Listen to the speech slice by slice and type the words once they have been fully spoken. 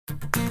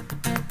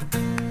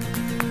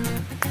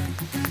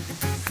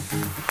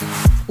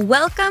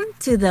Welcome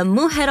to the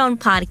Mujeron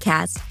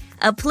Podcast,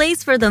 a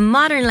place for the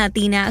modern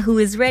Latina who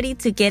is ready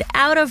to get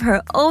out of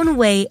her own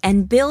way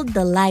and build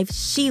the life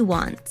she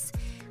wants.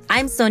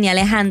 I'm Sonia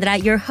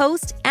Alejandra, your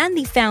host and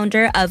the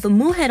founder of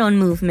Mujeron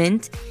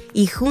Movement,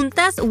 y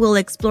juntas we'll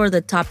explore the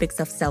topics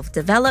of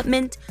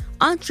self-development,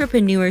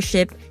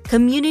 entrepreneurship,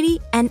 community,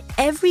 and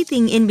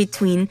everything in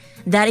between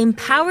that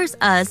empowers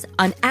us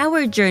on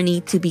our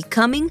journey to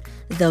becoming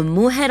the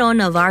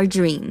Mujeron of our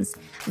dreams.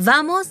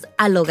 Vamos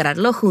a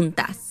lograrlo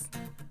juntas.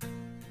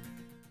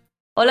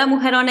 Hola,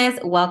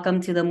 mujerones.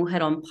 Welcome to the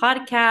Mujeron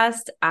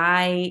Podcast.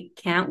 I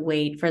can't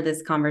wait for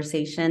this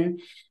conversation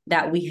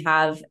that we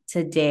have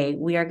today.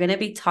 We are going to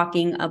be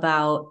talking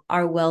about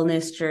our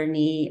wellness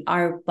journey,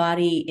 our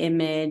body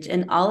image,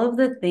 and all of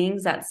the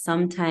things that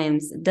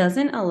sometimes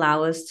doesn't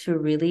allow us to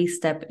really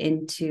step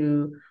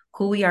into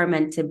who we are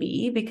meant to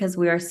be because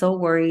we are so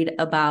worried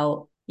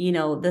about,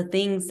 the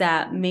things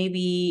that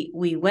maybe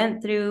we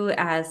went through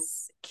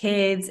as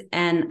kids.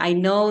 And I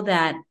know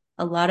that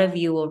a lot of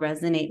you will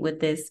resonate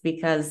with this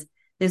because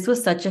this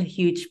was such a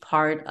huge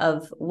part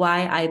of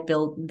why I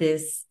built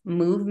this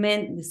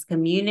movement, this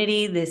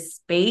community, this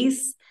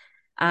space,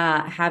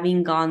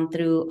 having gone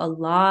through a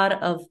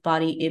lot of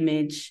body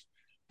image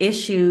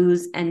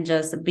issues and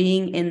just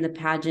being in the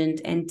pageant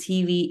and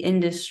TV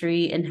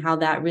industry and how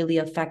that really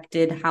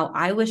affected how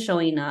I was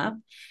showing up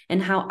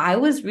and how I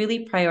was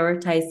really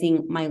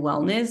prioritizing my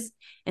wellness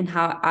and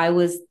how I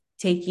was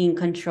taking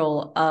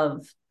control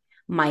of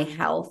my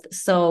health.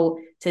 So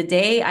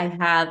today I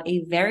have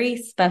a very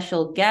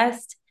special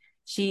guest.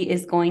 She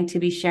is going to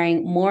be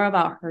sharing more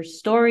about her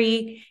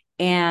story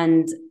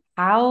and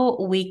how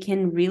we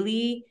can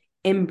really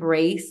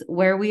embrace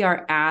where we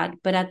are at,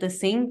 but at the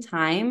same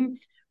time,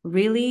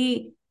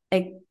 really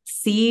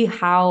see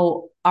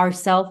how our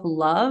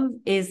self-love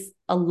is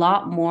a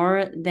lot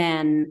more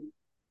than,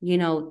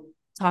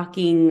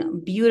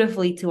 talking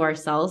beautifully to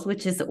ourselves,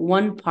 which is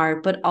one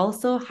part, but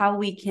also how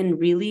we can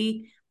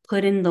really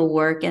put in the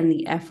work and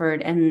the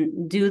effort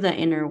and do the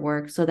inner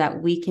work so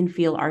that we can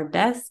feel our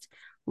best,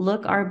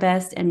 look our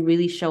best, and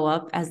really show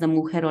up as the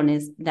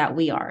mujerones that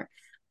we are.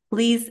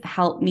 Please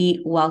help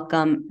me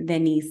welcome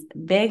Denise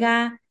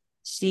Vega.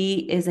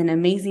 She is an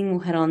amazing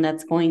mujeron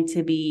that's going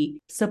to be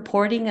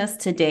supporting us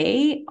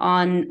today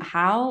on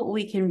how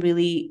we can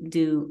really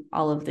do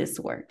all of this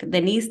work.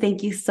 Denise,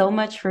 thank you so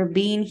much for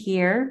being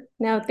here.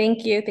 No,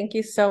 thank you. Thank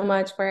you so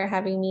much for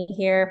having me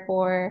here,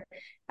 for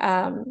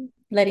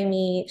letting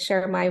me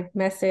share my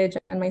message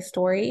and my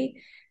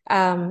story.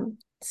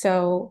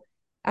 So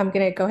I'm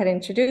going to go ahead and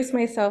introduce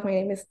myself. My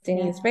name is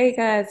Denise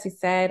Vega. As you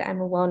said, I'm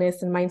a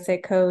wellness and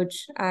mindset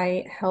coach.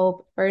 I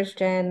help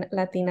first-gen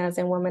Latinas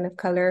and women of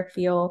color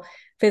feel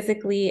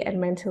physically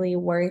and mentally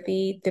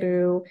worthy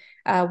through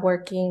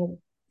working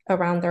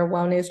around their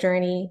wellness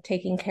journey,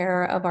 taking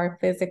care of our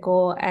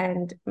physical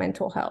and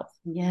mental health.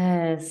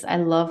 Yes, I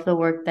love the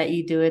work that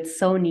you do. It's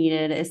so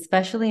needed,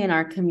 especially in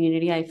our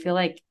community. I feel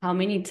like how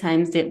many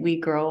times did we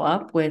grow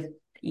up with,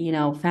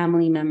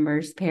 family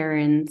members,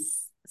 parents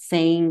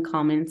saying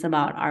comments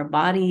about our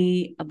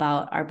body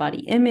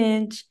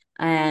image.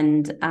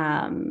 And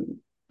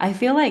I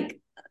feel like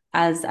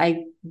as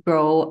I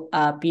grow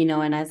up,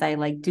 and as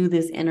I do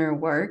this inner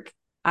work,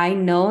 I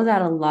know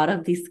that a lot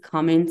of these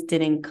comments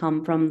didn't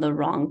come from the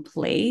wrong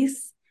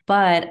place.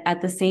 But at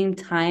the same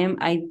time,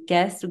 I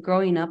guess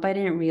growing up, I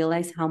didn't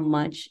realize how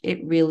much it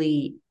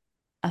really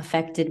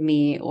affected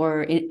me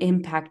or it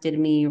impacted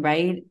me,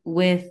 right?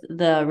 With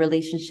the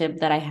relationship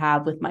that I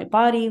have with my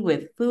body,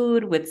 with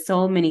food, with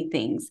so many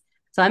things.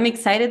 So I'm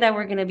excited that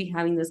we're going to be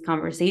having this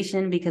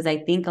conversation because I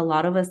think a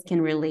lot of us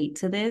can relate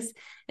to this,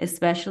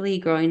 especially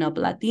growing up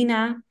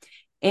Latina.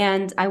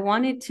 And I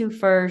wanted to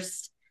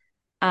first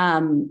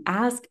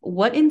ask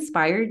what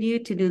inspired you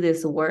to do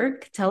this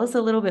work. Tell us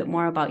a little bit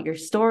more about your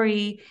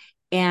story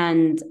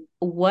and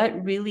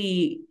what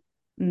really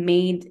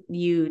made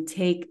you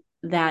take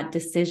that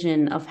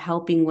decision of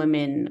helping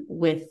women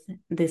with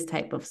this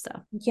type of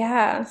stuff.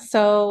 Yeah,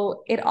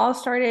 so it all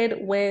started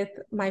with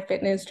my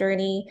fitness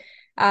journey.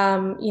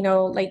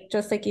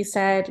 Just like you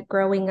said,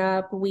 growing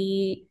up,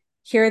 we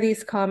hear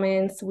these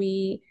comments,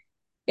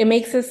 it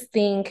makes us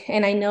think,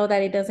 and I know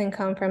that it doesn't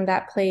come from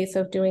that place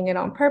of doing it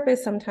on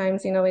purpose.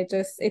 Sometimes,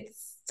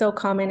 it's so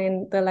common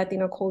in the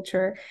Latino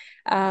culture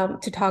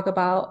to talk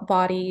about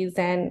bodies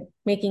and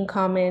making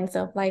comments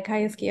of like,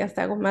 ay, es que ya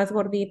está más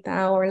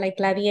gordita, or like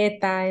la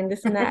dieta and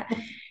this and that.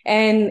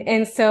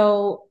 And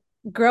so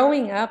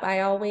growing up,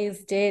 I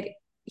always did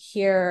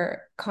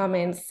hear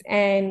comments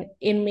and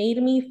it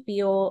made me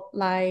feel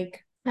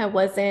like I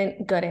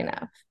wasn't good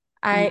enough.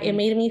 It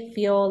made me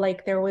feel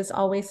like there was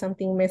always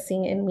something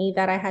missing in me,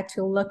 that I had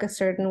to look a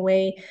certain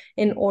way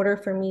in order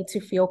for me to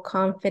feel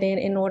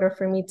confident, in order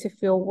for me to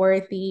feel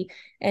worthy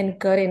and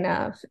good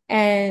enough.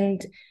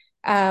 And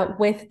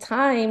with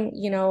time,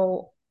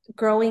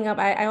 growing up,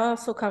 I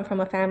also come from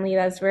a family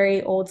that's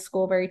very old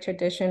school, very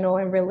traditional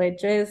and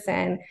religious.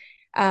 And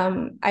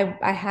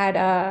I had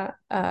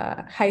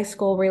a high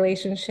school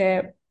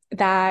relationship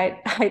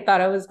that I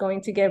thought I was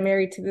going to get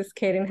married to this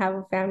kid and have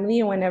a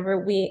family.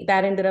 Whenever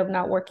that ended up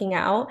not working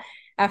out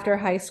after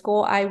high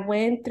school, I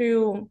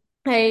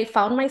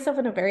found myself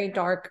in a very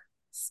dark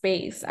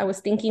space. I was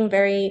thinking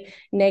very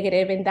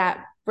negative, and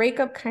that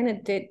breakup kind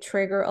of did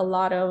trigger a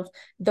lot of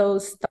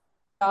those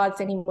thoughts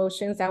and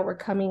emotions that were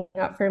coming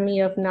up for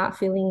me of not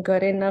feeling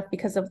good enough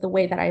because of the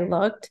way that I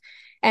looked.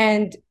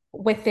 And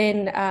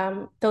within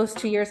those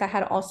 2 years, I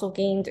had also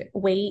gained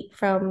weight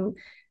from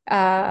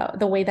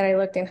the way that I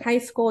looked in high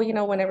school. You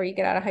know, whenever you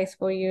get out of high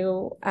school,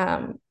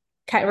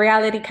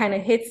 reality kind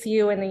of hits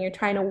you, and then you're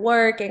trying to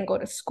work and go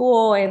to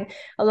school and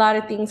a lot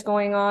of things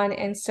going on.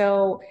 And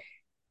so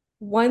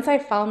once I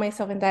found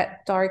myself in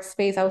that dark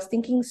space, I was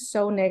thinking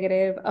so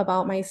negative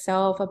about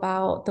myself,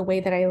 about the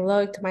way that I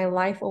looked, my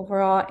life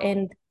overall.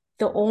 And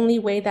the only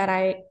way that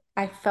I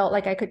felt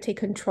like I could take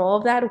control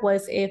of that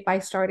was if I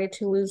started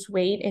to lose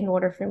weight in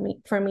order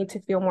for me to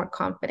feel more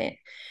confident.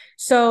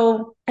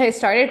 So I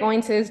started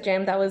going to this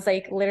gym that was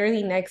like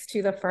literally next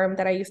to the firm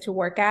that I used to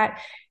work at.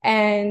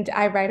 And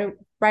I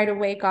right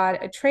away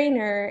got a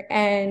trainer,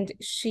 and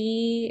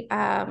she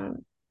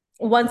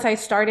once I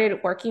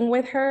started working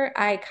with her,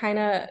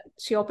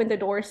 she opened the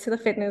doors to the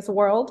fitness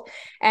world.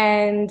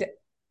 And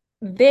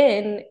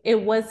then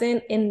it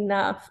wasn't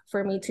enough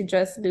for me to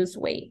just lose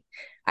weight.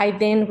 I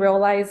then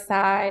realized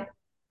that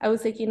I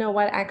was like, you know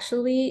what?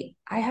 Actually,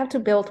 I have to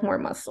build more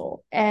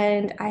muscle,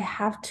 and I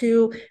have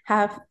to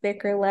have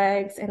thicker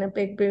legs and a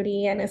big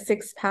booty and a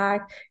six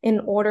pack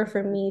in order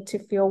for me to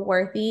feel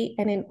worthy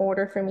and in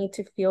order for me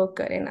to feel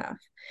good enough.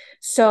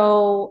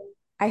 So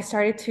I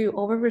started to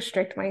over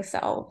restrict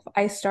myself.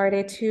 I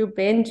started to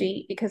binge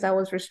eat because I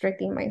was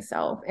restricting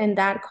myself. And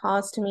that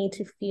caused me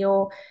to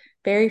feel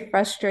very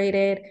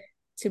frustrated,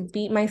 to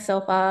beat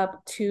myself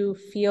up, to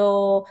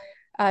feel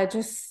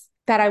just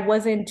that I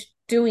wasn't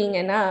doing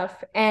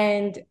enough.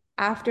 And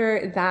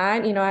after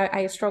that,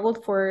 I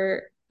struggled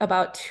for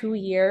about 2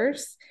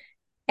 years.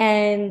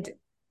 And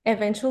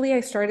eventually I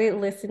started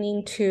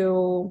listening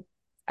to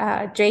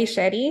Jay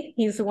Shetty.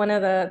 He's one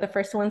of the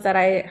first ones that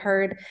I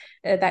heard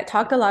that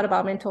talked a lot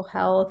about mental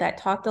health, that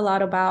talked a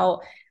lot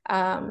about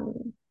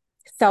um,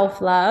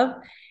 self-love.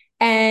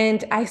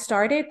 And I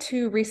started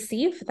to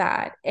receive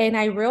that. And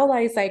I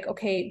realized, like,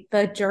 okay,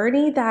 the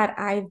journey that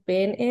I've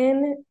been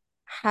in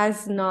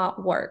has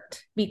not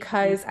worked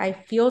because I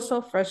feel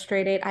so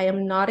frustrated. I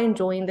am not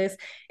enjoying this.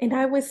 And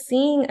I was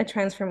seeing a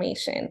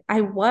transformation. I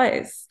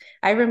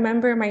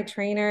remember my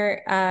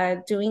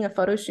trainer doing a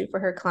photo shoot for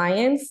her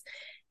clients.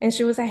 And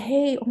she was like,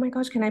 hey, oh my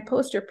gosh, can I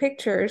post your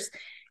pictures?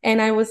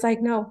 And I was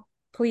like, no,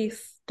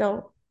 please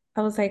don't.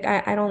 I was like,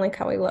 I don't like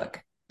how I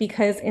look.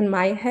 Because in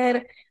my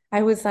head,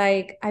 I was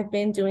like, I've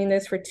been doing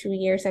this for 2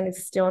 years and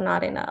it's still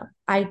not enough.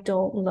 I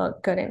don't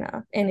look good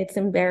enough. And it's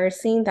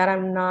embarrassing that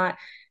I'm not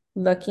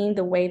looking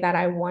the way that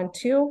I want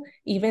to,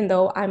 even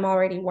though I'm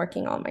already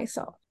working on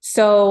myself.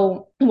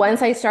 So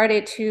once I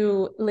started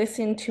to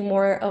listen to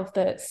more of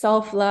the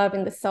self-love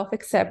and the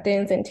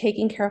self-acceptance and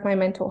taking care of my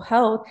mental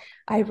health,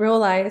 I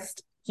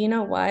realized, you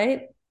know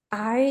what?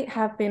 I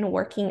have been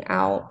working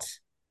out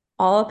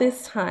all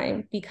this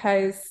time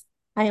because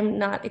I am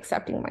not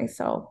accepting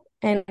myself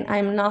and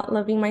I'm not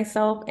loving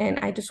myself and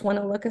I just want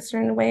to look a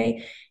certain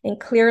way. And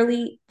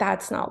clearly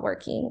that's not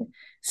working.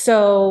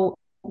 So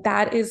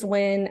that is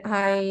when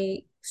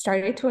I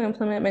started to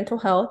implement mental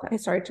health. I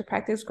started to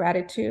practice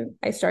gratitude.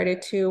 I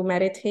started to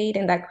meditate,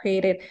 and that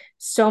created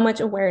so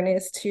much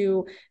awareness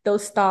to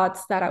those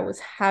thoughts that I was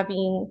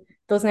having,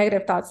 those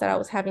negative thoughts that I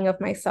was having of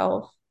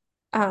myself.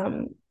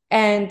 Um,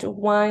 and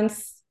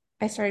once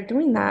I started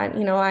doing that,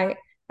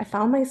 I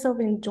found myself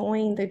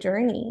enjoying the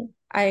journey.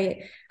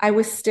 I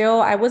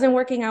wasn't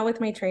working out with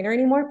my trainer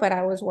anymore, but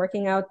I was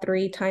working out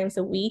 3 times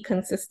a week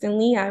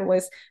consistently. I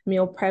was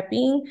meal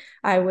prepping.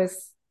 I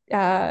was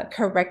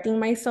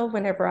correcting myself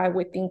whenever I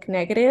would think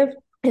negative.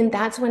 And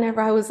that's whenever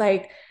I was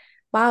like,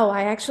 wow,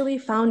 I actually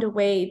found a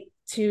way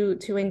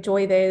to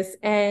enjoy this.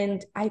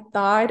 And I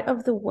thought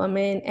of the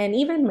woman and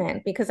even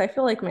men, because I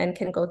feel like men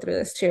can go through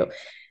this too,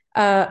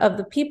 of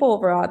the people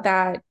overall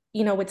that,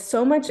 with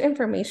so much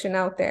information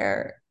out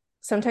there,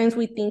 sometimes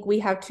we think we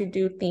have to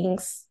do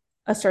things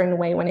a certain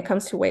way when it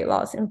comes to weight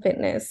loss and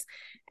fitness.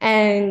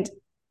 And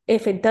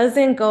if it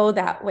doesn't go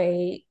that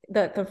way,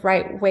 the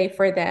right way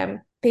for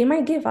them, they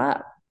might give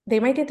up. They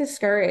might get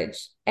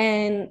discouraged.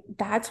 And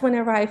that's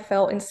whenever I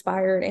felt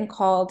inspired and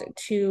called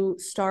to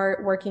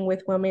start working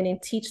with women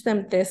and teach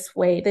them this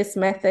way, this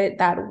method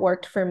that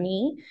worked for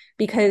me,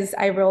 because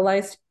I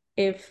realized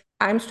if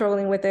I'm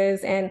struggling with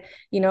this and,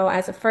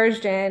 as a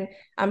first gen,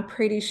 I'm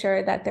pretty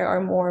sure that there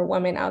are more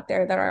women out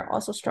there that are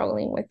also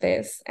struggling with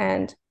this.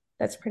 And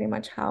that's pretty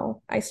much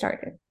how I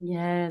started.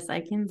 Yes,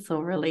 I can so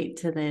relate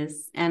to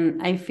this.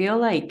 And I feel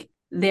like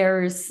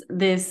there's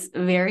this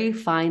very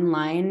fine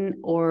line,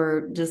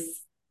 or just,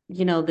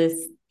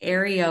 this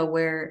area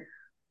where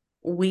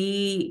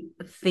we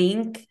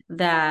think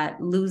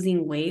that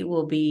losing weight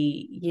will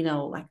be,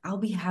 like, I'll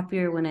be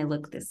happier when I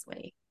look this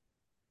way.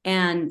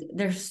 And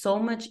there's so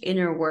much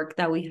inner work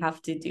that we have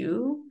to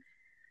do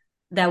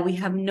that we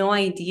have no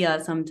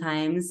idea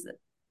sometimes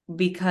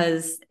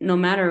because no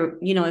matter,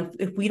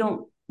 if we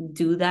don't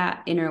do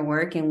that inner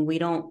work and we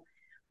don't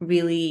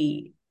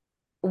really,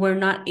 we're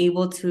not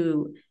able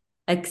to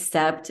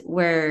accept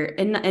where,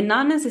 and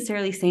not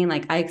necessarily saying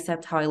like I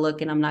accept how I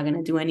look and I'm not going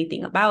to do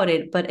anything about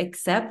it, but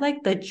accept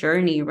like the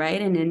journey,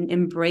 right? And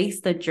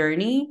embrace the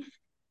journey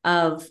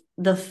of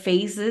the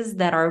phases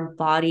that our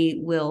body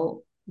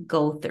will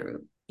go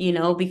through,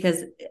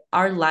 because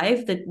our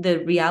life,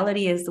 the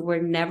reality is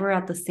we're never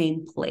at the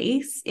same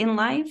place in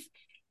life.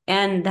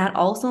 And that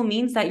also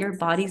means that your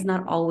body's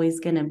not always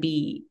going to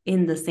be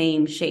in the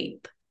same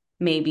shape,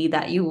 maybe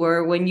that you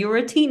were when you were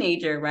a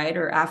teenager, right?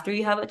 Or after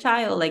you have a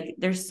child. Like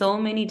there's so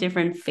many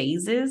different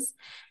phases.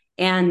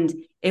 And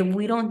if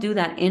we don't do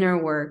that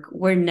inner work,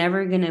 we're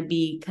never going to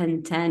be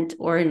content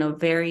or in a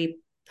very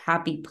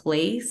happy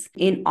place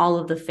in all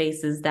of the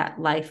phases that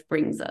life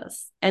brings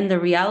us. And the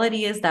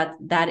reality is that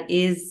that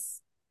is,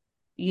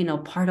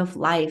 part of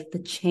life, the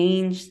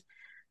change,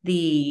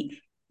 the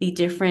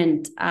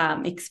different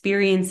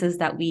experiences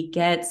that we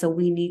get. So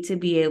we need to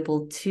be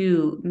able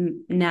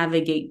to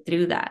navigate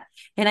through that.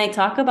 And I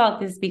talk about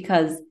this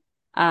because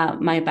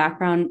my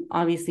background,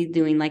 obviously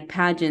doing like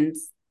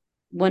pageants,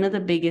 one of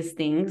the biggest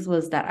things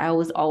was that I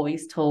was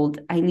always told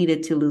I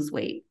needed to lose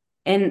weight.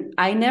 And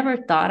I never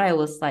thought I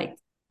was like,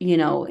 in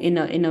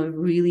a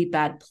really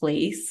bad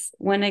place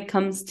when it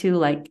comes to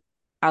like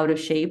out of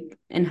shape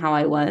and how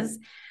I was.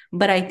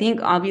 But I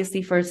think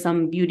obviously for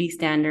some beauty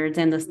standards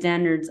and the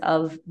standards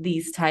of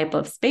these type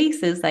of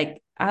spaces,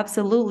 like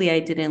absolutely I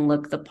didn't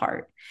look the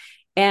part.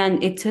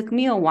 And it took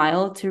me a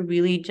while to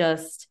really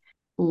just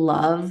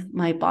love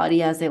my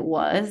body as it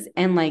was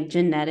and like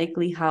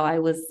genetically how I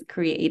was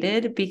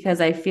created, because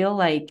I feel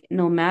like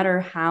no matter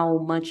how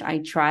much I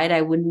tried,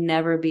 I would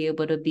never be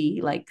able to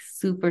be like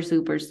super,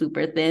 super,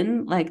 super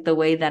thin, like the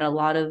way that a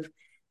lot of,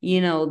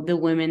 the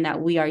women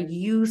that we are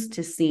used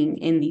to seeing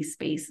in these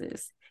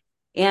spaces.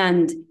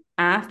 And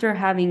after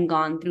having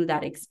gone through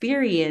that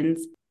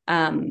experience,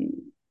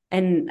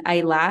 and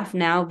I laugh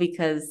now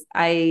because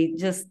I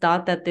just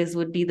thought that this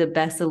would be the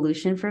best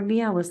solution for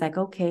me. I was like,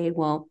 okay,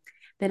 well,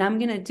 then I'm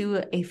going to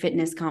do a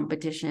fitness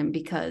competition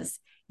because,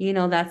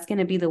 that's going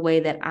to be the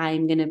way that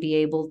I'm going to be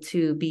able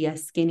to be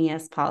as skinny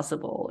as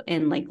possible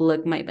and like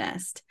look my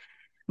best.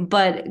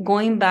 But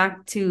going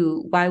back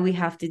to why we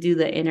have to do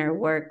the inner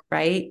work,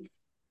 right?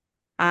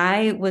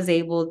 I was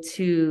able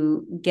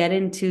to get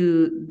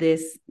into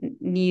this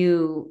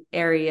new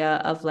area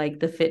of like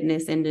the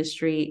fitness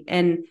industry.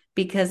 And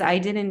because I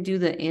didn't do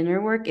the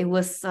inner work, it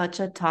was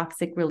such a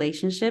toxic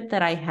relationship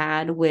that I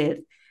had with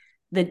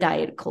the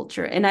diet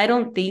culture. And I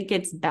don't think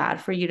it's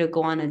bad for you to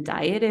go on a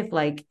diet if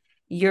like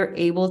you're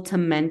able to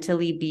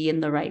mentally be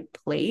in the right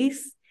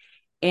place.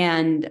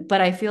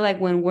 But I feel like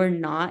when we're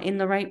not in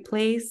the right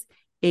place,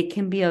 it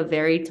can be a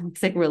very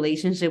toxic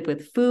relationship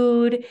with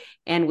food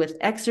and with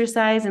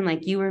exercise. And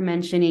like you were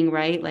mentioning,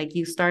 right? Like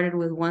you started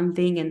with one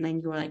thing and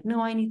then you were like,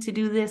 no, I need to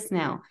do this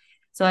now.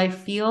 So I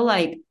feel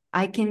like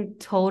I can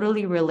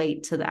totally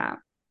relate to that.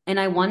 And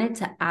I wanted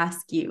to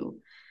ask you,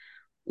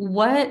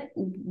 at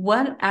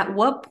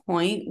what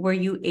point were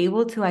you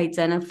able to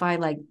identify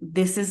like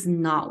this is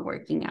not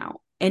working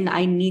out and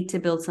I need to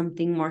build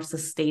something more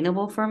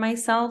sustainable for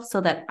myself so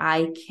that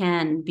I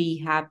can be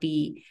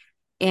happy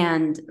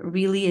and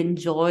really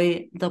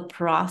enjoy the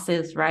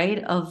process,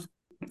 right, of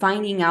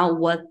finding out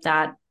what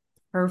that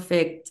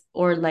perfect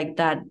or like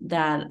that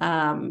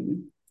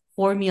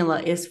formula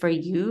is for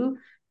you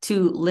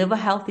to live a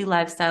healthy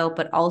lifestyle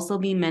but also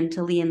be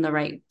mentally in the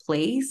right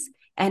place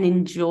and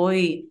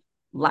enjoy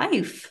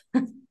life.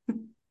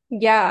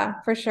 Yeah,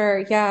 for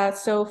sure. Yeah.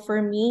 So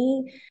for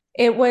me,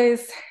 it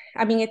was,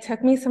 I mean, it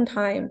took me some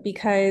time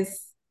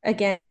because,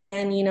 again,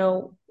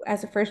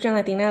 as a first gen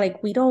Latina,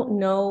 like we don't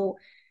know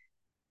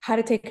how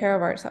to take care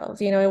of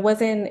ourselves.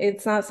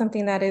 It's not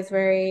something that is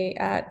very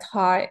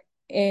taught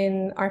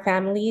in our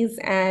families.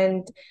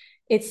 And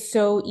it's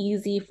so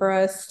easy for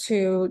us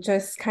to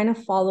just kind of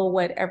follow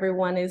what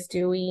everyone is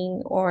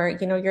doing. Or,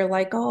 you're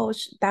like, oh,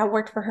 that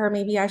worked for her.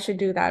 Maybe I should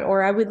do that.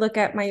 Or I would look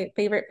at my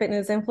favorite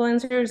fitness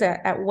influencers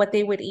at what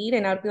they would eat.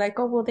 And I'd be like,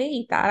 oh, well, they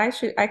eat that.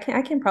 I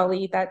can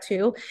probably eat that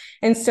too.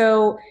 And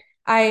so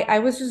I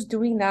was just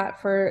doing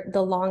that for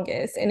the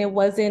longest. And it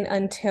wasn't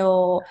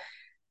until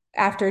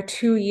after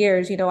 2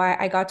 years,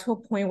 I got to a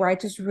point where I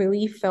just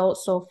really felt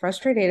so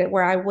frustrated,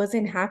 where I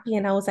wasn't happy.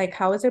 And I was like,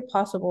 how is it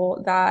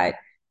possible that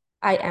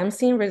I am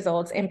seeing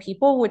results? And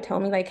people would tell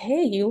me, like,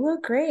 hey, you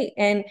look great.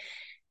 And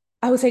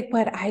I was like,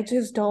 but I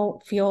just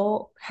don't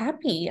feel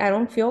happy. I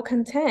don't feel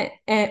content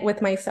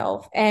with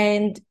myself.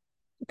 And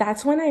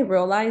that's when I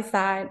realized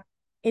that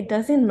it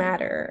doesn't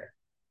matter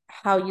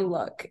how you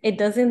look. It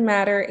doesn't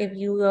matter if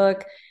you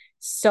look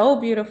so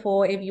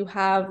beautiful, if you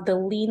have the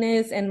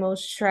leanest and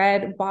most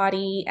shred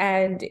body,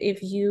 and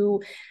if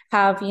you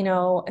have,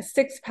 a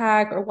six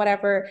pack or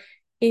whatever.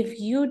 If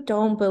you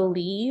don't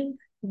believe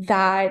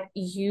that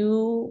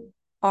you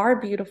are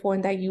beautiful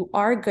and that you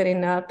are good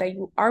enough, that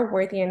you are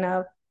worthy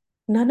enough,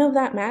 none of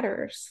that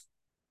matters.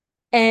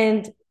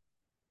 And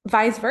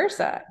vice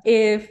versa.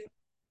 If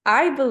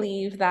I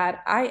believe that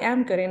I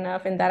am good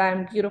enough and that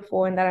I'm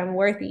beautiful and that I'm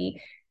worthy.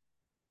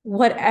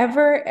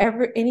 Whatever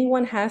ever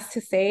anyone has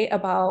to say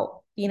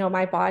about,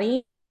 my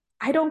body,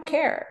 I don't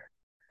care.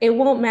 It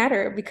won't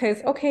matter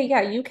because, okay,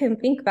 yeah, you can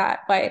think that,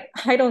 but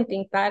I don't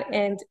think that.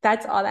 And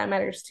that's all that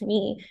matters to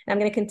me. And I'm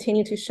going to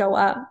continue to show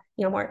up,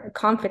 more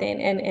confident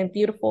and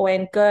beautiful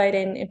and good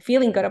and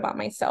feeling good about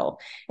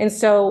myself. And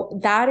so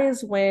that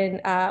is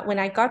when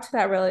I got to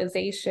that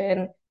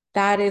realization,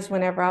 that is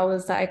whenever I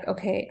was like,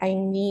 okay, I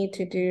need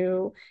to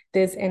do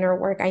this inner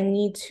work. I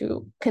need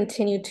to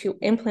continue to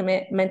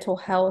implement mental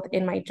health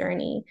in my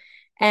journey.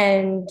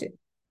 And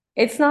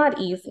it's not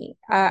easy.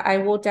 I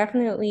will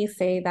definitely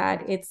say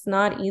that it's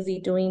not easy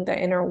doing the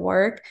inner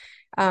work.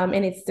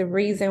 And it's the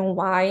reason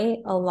why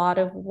a lot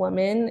of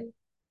women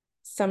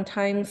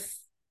sometimes,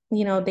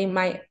 they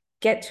might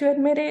get to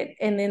admit it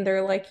and then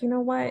they're like, you know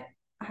what?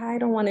 I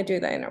don't want to do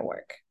the inner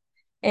work.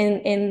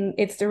 And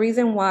it's the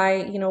reason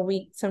why,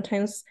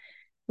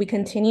 we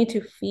continue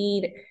to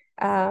feed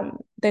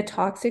the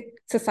toxic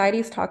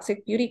society's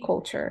toxic beauty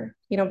culture,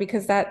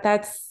 because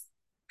that's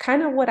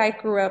kind of what I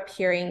grew up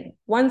hearing.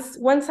 Once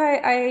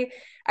I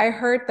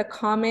heard the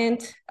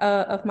comment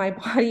of my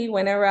body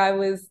whenever I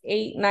was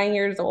 8, 9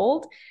 years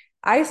old,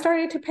 I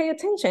started to pay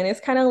attention. It's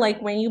kind of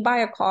like when you buy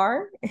a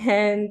car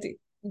and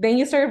then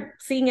you start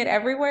seeing it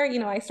everywhere.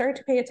 I started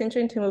to pay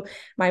attention to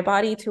my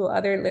body, to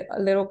other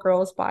little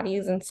girls'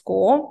 bodies in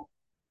school.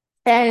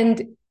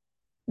 And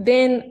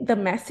then the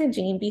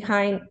messaging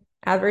behind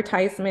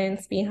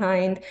advertisements,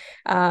 behind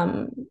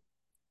um,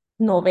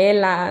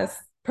 novelas,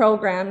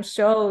 programs,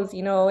 shows,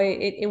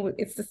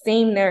 it's the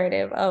same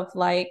narrative of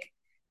like,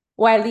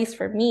 well, at least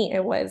for me,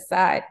 it was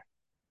that,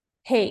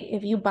 hey,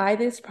 if you buy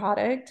this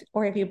product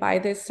or if you buy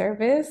this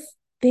service,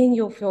 then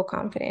you'll feel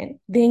confident,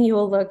 then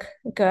you'll look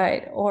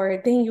good,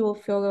 or then you'll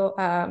feel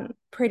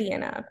pretty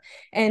enough.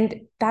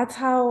 And that's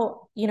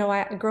how,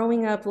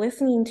 growing up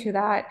listening to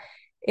that,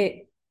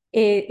 it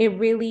it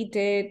really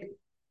did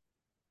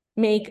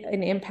make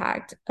an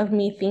impact of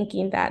me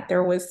thinking that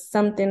there was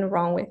something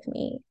wrong with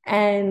me.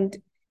 And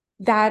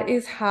that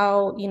is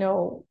how,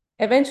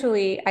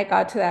 eventually I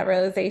got to that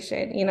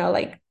realization,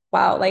 like,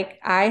 wow, like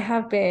I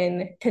have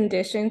been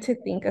conditioned to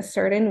think a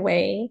certain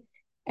way.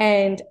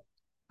 And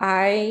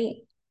I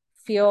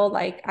feel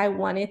like I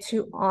wanted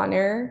to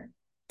honor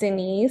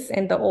Denise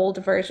and the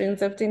old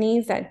versions of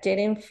Denise that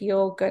didn't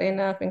feel good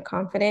enough and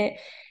confident.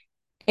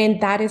 And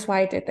that is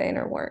why I did the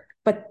inner work.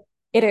 But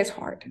it is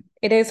hard.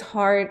 It is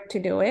hard to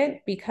do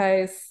it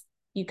because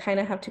you kind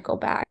of have to go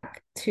back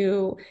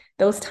to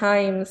those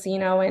times,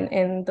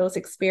 and those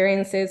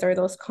experiences or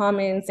those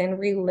comments and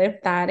relive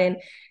that.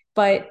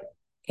 But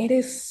it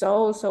is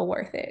so, so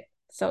worth it.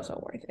 So, so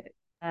worth it.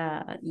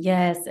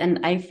 Yes,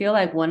 and I feel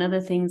like one of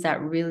the things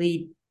that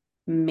really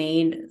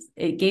made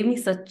it gave me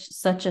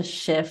such a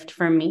shift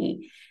for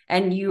me,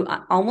 and you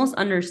almost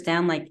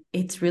understand like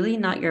it's really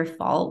not your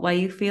fault why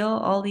you feel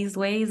all these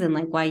ways and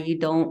like why you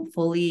don't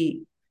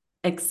fully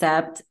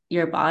accept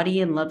your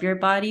body and love your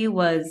body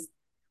was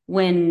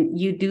when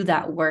you do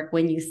that work,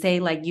 when you say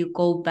like you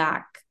go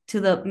back to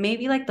the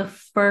maybe like the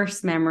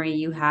first memory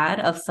you had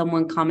of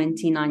someone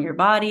commenting on your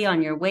body,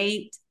 on your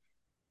weight,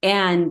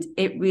 and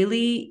it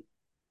really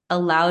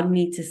allowed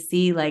me to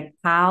see like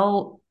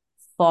how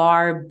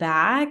far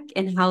back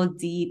and how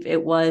deep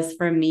it was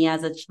for me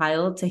as a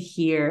child to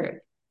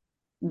hear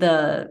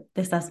the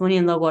te estás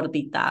poniendo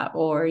gordita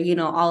or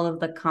all of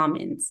the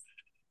comments.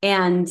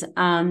 And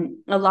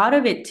a lot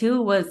of it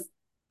too was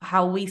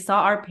how we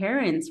saw our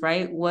parents,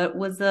 right? What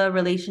was the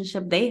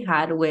relationship they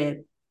had with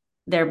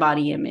their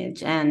body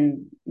image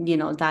and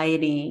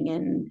dieting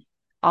and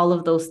all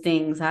of those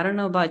things. I don't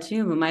know about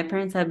you, but my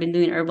parents have been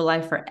doing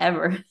Herbalife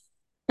forever.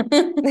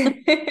 And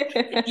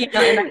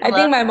I I love,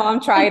 think my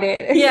mom tried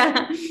it.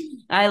 yeah,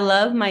 I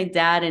love my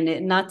dad,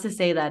 and not to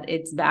say that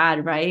it's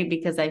bad, right?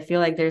 Because I feel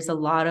like there's a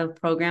lot of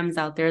programs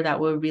out there that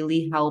will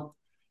really help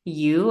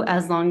you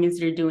as long as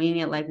you're doing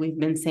it, like we've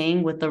been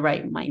saying, with the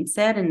right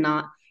mindset and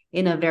not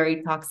in a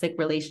very toxic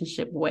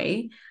relationship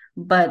way.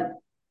 But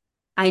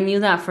I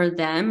knew that for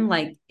them,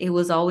 like it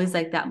was always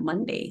like that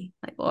Monday,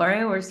 like, all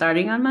right, we're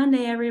starting on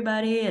Monday,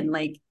 everybody. And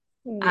like,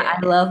 I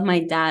Yeah. love my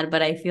dad,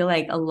 but I feel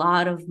like a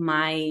lot of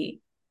my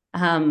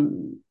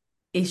um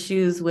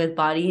issues with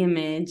body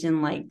image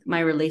and like my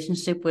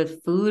relationship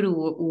with food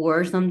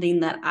were something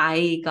that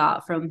I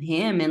got from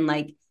him. And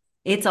like,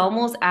 it's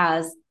almost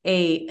as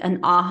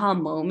an aha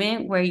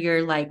moment where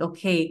you're like,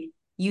 okay,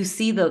 you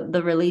see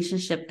the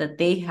relationship that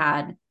they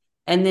had,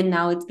 and then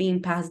now it's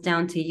being passed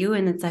down to you.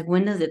 And it's like,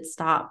 when does it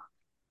stop?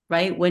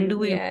 Right? When do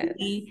we Yes.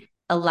 really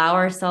allow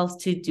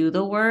ourselves to do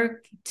the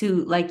work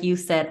to, like you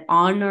said,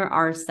 honor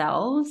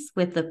ourselves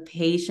with the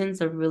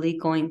patience of really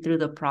going through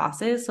the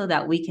process so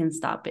that we can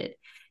stop it?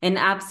 And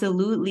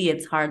absolutely,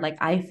 it's hard. Like,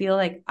 I feel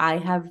like I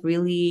have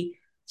really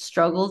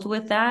struggled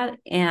with that.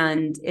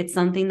 And it's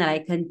something that I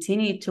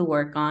continue to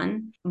work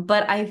on.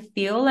 But I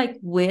feel like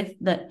with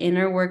the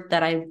inner work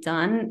that I've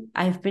done,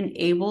 I've been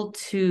able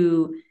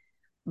to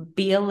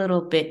be a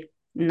little bit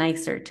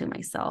nicer to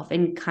myself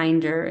and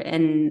kinder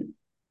and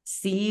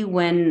see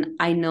when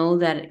I know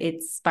that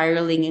it's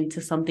spiraling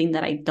into something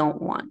that I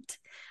don't want.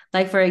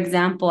 Like, for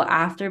example,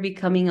 after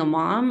becoming a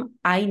mom,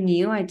 I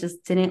knew I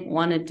just didn't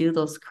want to do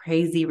those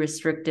crazy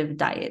restrictive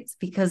diets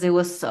because it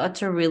was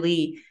such a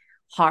really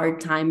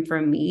hard time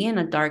for me and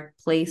a dark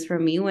place for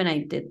me when I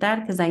did that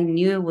because I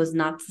knew it was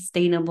not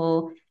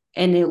sustainable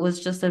and it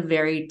was just a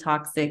very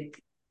toxic,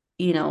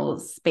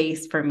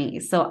 space for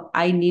me. So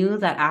I knew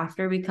that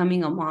after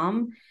becoming a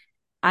mom,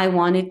 I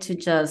wanted to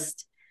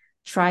just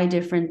try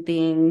different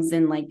things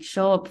and like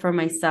show up for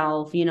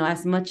myself,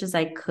 as much as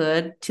I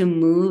could to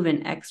move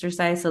and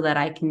exercise so that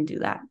I can do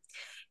that.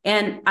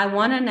 And I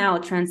want to now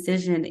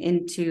transition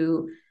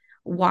into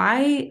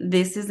why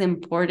this is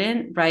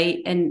important, right?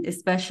 And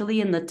especially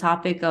in the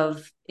topic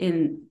of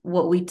in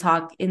what we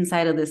talk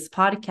inside of this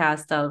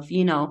podcast of,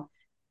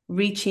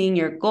 reaching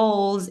your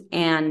goals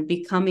and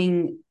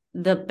becoming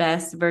the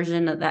best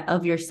version of that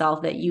of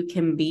yourself that you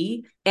can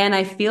be. And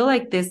I feel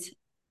like this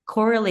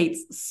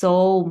correlates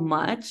so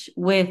much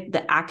with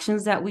the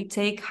actions that we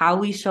take, how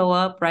we show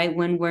up, right?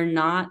 When we're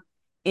not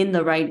in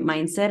the right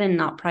mindset and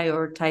not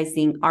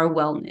prioritizing our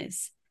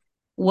wellness.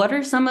 What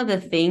are some of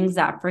the things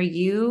that for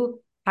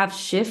you have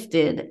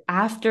shifted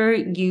after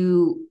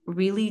you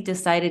really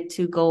decided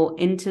to go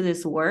into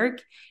this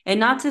work? And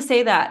not to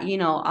say that,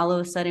 all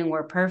of a sudden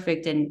we're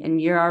perfect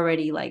and you're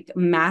already like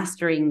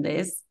mastering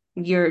this.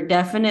 You're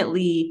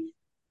definitely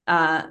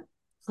uh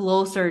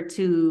closer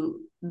to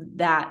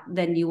that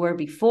than you were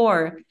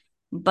before.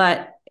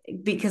 But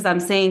because I'm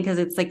saying, because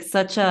it's like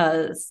such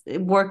a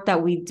work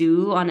that we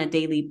do on a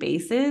daily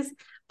basis,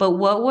 but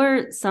what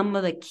were some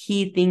of the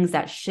key things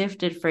that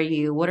shifted for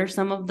you? What are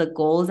some of the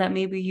goals that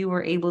maybe you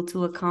were able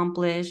to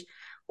accomplish?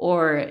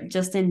 Or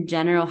just in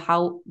general,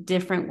 how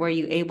different were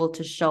you able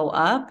to show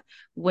up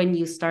when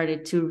you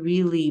started to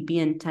really be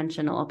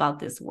intentional about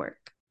this work?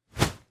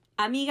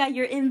 Amiga,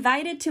 you're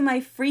invited to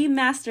my free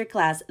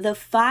masterclass, The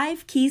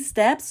 5 Key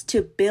Steps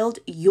to Build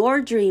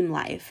Your Dream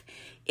Life.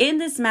 In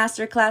this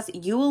masterclass,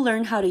 you will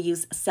learn how to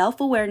use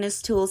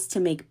self-awareness tools to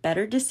make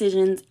better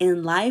decisions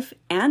in life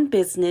and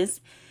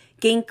business,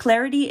 gain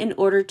clarity in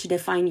order to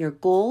define your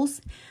goals,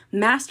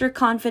 master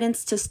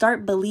confidence to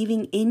start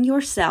believing in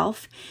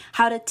yourself,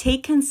 how to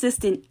take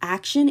consistent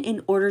action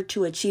in order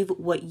to achieve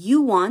what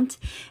you want,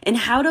 and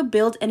how to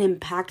build an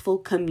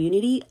impactful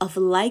community of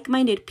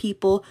like-minded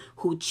people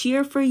who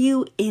cheer for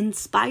you,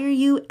 inspire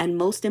you, and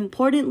most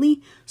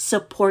importantly,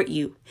 support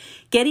you.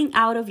 Getting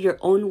out of your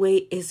own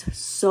way is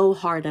so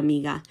hard,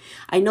 amiga.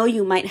 I know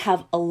you might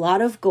have a lot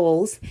of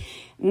goals,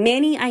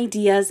 many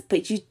ideas,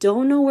 but you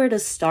don't know where to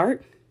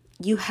start.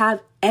 You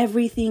have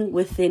everything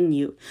within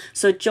you.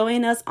 So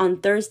join us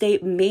on Thursday,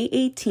 May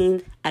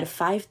 18th at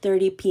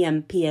 5:30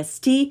 p.m.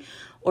 PST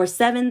or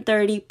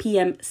 7:30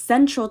 p.m.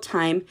 Central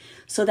Time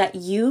so that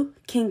you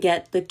can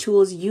get the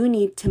tools you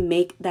need to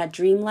make that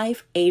dream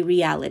life a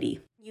reality.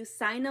 You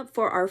sign up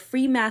for our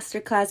free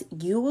masterclass,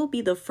 you will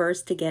be the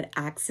first to get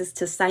access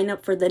to sign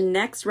up for the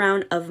next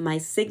round of my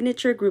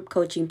signature group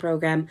coaching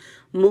program,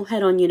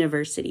 Mujeron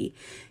University.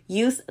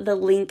 Use the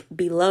link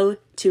below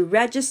to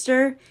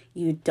register.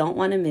 You don't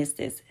want to miss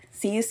this.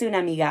 See you soon,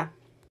 amiga.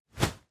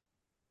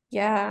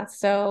 Yeah,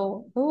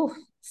 so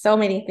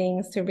many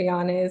things to be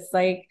honest.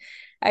 Like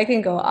I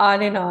can go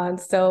on and on.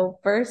 So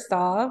first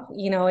off,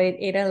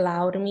 it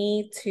allowed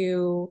me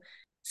to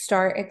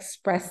start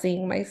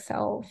expressing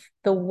myself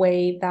the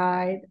way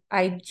that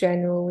I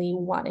genuinely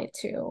wanted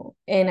to.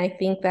 And I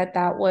think that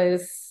that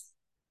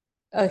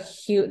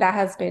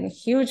has been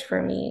huge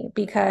for me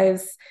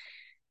because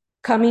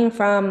coming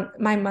from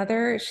my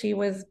mother, she's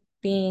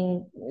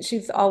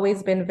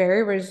always been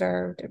very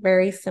reserved,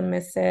 very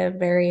submissive,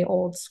 very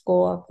old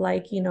school of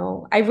like,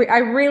 I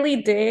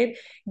really did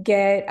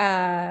get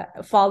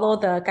follow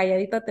the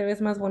calladita te ves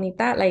más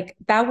bonita. Like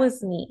that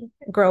was me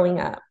growing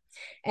up.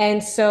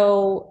 And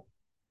so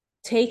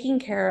taking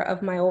care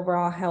of my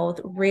overall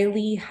health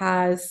really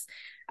has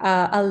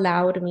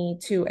allowed me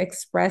to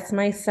express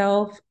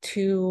myself,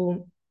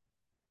 to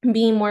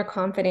being more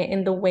confident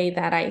in the way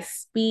that I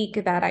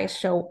speak, that I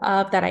show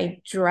up, that I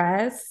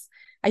dress.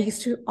 I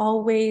used to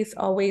always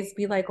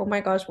be like, oh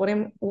my gosh, what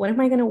am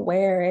I gonna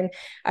wear? And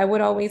I would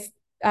always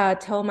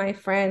tell my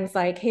friends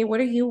like, hey, what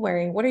are you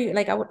wearing? What are you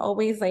like? I would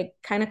always like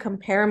kind of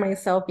compare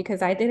myself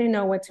because I didn't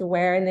know what to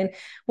wear. And then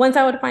once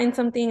I would find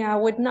something, I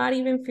would not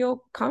even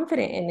feel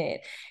confident in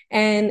it.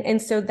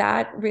 And so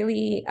that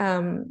really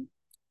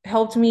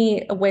helped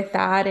me with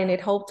that. And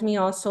it helped me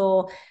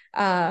also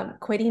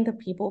quitting the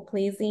people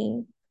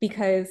pleasing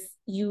because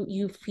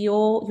you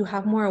feel you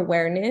have more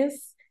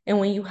awareness, and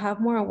when you have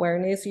more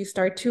awareness you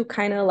start to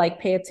kind of like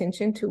pay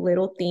attention to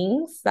little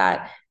things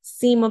that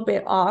seem a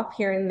bit off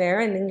here and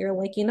there, and then you're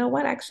like, you know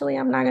what, actually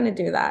I'm not going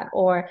to do that,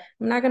 or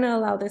I'm not going to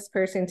allow this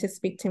person to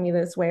speak to me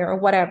this way, or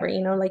whatever,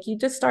 like you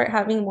just start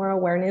having more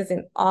awareness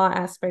in all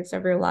aspects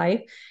of your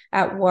life,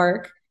 at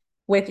work,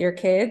 with your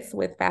kids,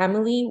 with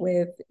family,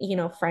 with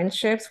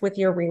friendships, with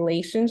your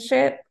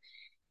relationship.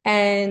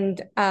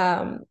 And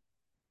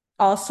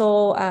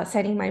also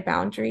setting my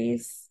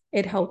boundaries.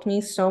 It helped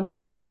me so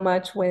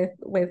much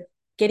with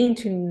getting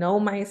to know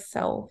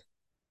myself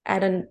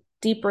at a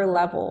deeper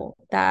level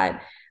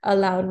that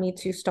allowed me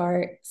to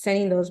start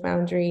setting those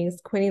boundaries,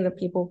 quitting the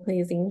people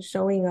pleasing,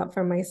 showing up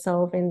for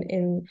myself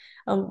in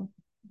a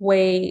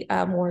way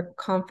more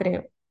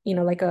confident,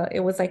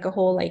 it was like a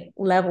whole like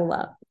level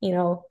up,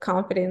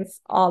 confidence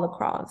all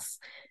across.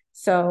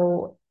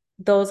 So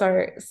those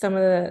are some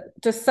of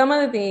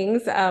the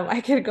things.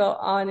 I could go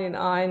on and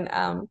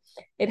on.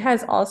 It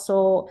has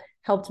also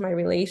helped my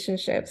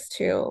relationships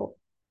too,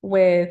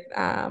 with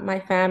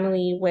my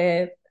family,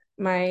 with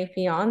my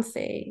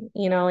fiance.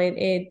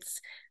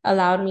 It's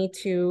allowed me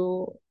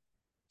to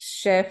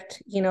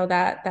shift,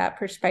 that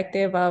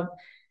perspective of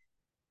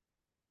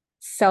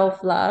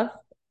self-love,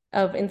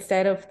 of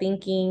instead of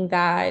thinking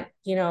that,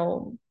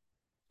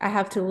 I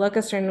have to look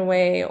a certain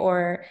way,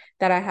 or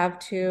that I have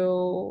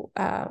to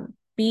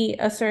be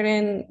a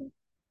certain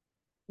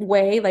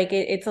way. Like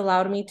it's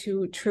allowed me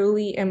to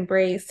truly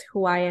embrace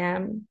who I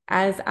am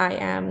as I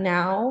am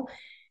now,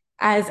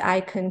 as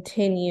I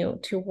continue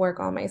to work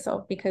on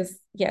myself. Because,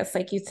 yes,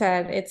 like you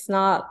said, it's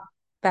not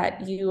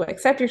that you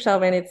accept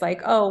yourself and it's like,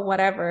 oh,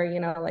 whatever,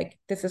 like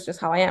this is just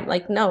how I am.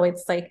 Like, no,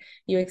 it's like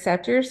you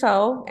accept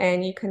yourself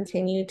and you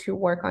continue to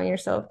work on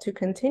yourself to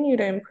continue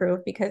to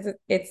improve, because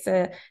it's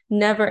a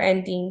never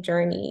ending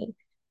journey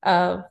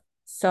of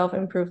self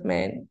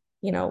improvement,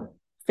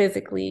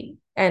 physically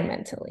and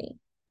mentally.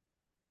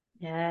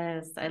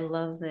 Yes, I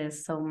love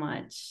this so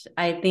much.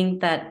 I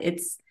think that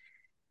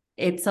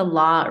it's a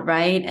lot,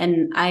 right?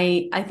 And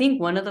I think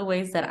one of the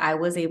ways that I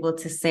was able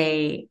to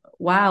say,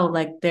 wow,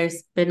 like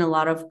there's been a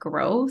lot of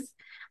growth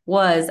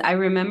was I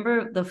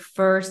remember the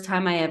first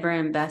time I ever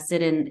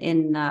invested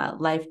in a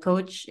life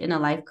coach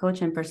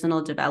and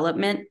personal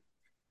development.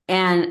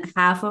 And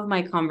half of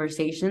my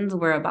conversations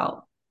were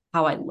about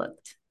how I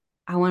looked.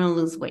 I want to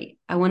lose weight.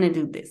 I want to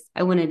do this.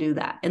 I want to do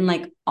that. And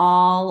like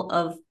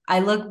I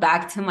look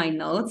back to my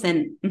notes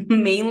and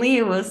mainly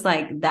it was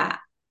like that,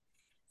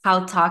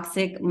 how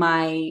toxic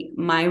my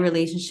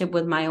relationship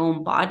with my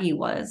own body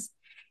was.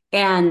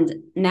 And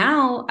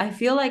now I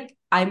feel like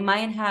I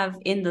might have,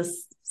 in the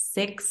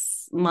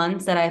 6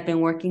 months that I've been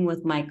working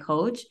with my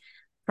coach,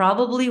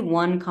 probably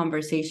one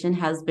conversation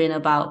has been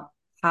about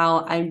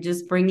how I'm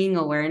just bringing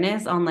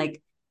awareness on,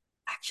 like,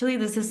 actually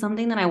this is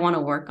something that I want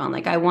to work on.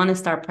 Like I want to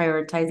start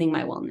prioritizing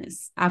my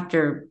wellness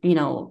after,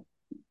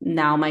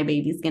 now my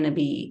baby's going to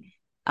be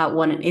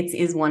it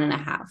is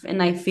 1.5.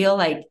 And I feel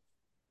like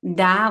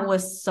that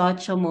was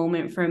such a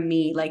moment for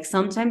me. Like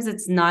sometimes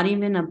it's not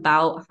even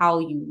about how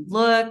you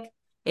look.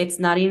 It's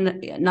not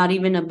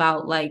even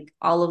about like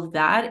all of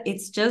that.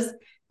 It's just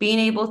being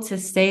able to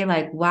say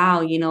like,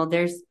 wow,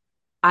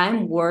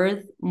 I'm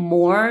worth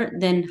more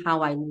than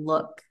how I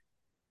look.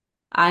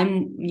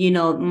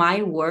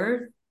 My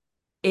worth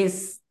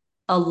is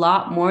a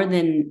lot more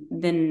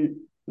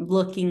than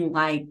looking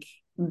like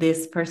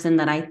this person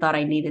that I thought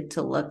I needed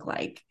to look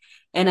like.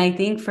 And I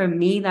think for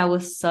me that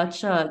was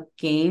such a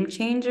game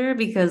changer,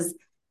 because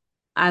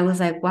I was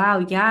like,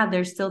 wow, yeah,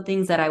 there's still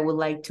things that I would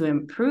like to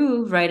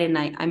improve, right? And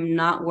I'm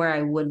not where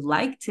I would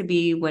like to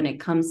be when it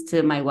comes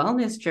to my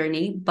wellness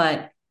journey,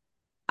 but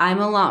I'm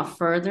a lot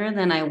further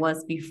than I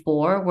was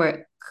before,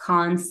 where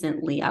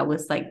constantly I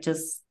was like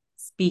just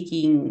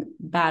speaking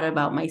bad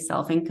about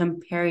myself and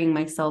comparing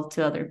myself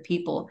to other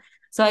people.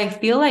 So I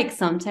feel like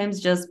sometimes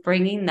just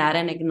bringing that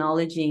and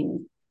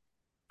acknowledging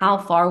how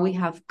far we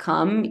have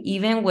come,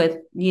 even with,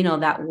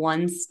 that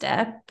one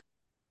step,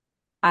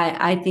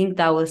 I think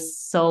that was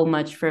so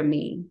much for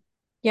me.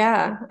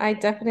 Yeah, I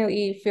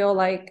definitely feel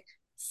like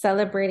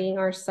celebrating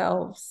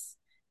ourselves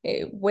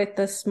with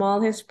the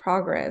smallest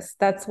progress.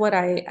 That's what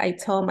I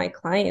tell my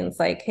clients.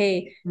 Like,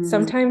 hey, Mm,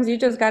 sometimes you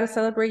just got to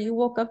celebrate you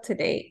woke up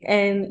today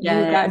and you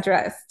got yes.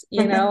 dressed,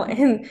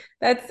 and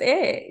that's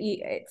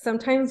it.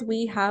 Sometimes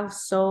we have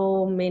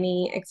so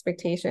many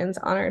expectations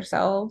on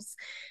ourselves.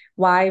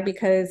 Why?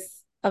 Because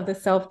of the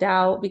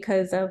self-doubt,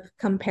 because of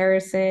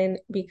comparison,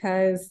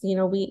 because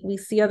we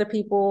see other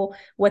people,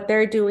 what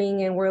they're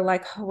doing, and we're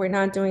like, oh, we're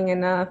not doing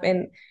enough.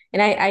 And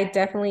I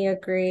definitely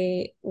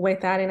agree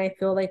with that. And I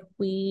feel like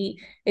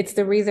it's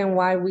the reason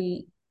why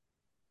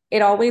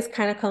it always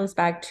kind of comes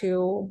back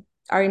to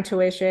our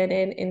intuition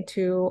and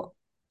into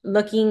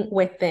looking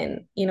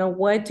within.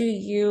 What do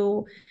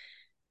you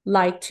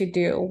like to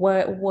do?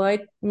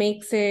 What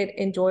makes it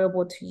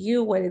enjoyable to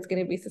you? What is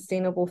going to be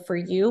sustainable for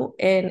you?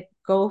 And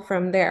go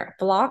from there.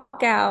 Block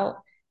out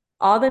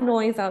all the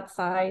noise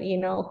outside,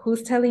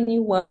 who's telling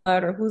you what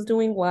or who's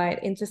doing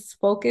what, and just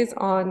focus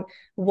on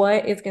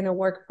what is going to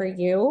work for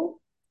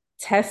you.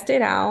 Test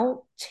it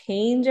out,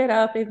 change it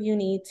up if you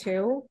need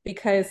to,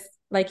 because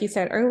like you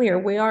said earlier,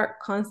 we are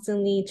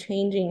constantly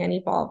changing and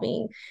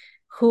evolving.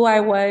 Who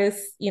I was,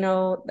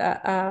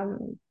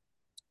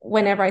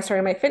 whenever I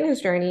started my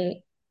fitness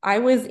journey, I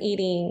was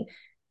eating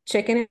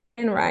chicken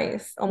and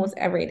rice almost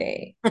every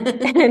day.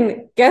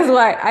 And guess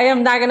what? I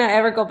am not gonna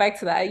ever go back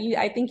to that.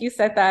 I think you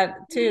said that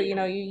too.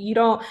 You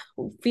don't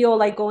feel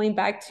like going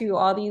back to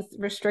all these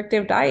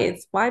restrictive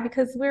diets. Why?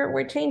 Because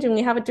we're changing.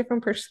 We have a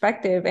different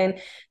perspective, and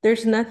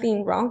there's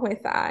nothing wrong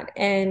with that.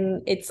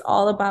 And it's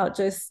all about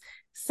just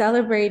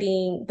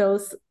celebrating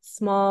those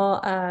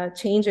small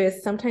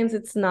changes. Sometimes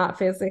it's not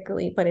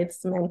physically, but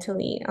it's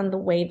mentally on the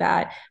way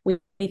that we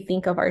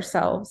think of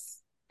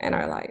ourselves and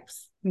our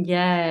lives.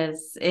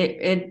 Yes,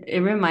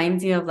 it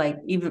reminds me of like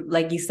even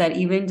like you said,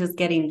 even just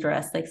getting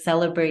dressed, like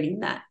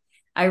celebrating that.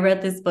 I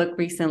read this book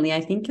recently.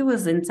 I think it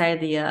was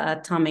inside the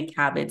Atomic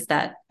Habits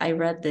that I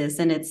read this,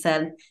 and it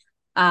said,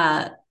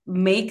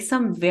 make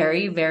some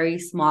very, very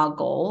small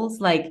goals.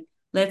 Like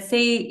let's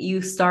say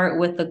you start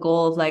with the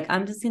goal of like,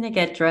 I'm just gonna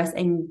get dressed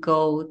and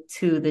go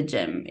to the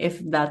gym if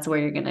that's where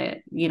you're gonna,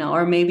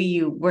 or maybe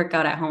you work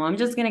out at home. I'm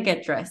just gonna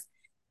get dressed.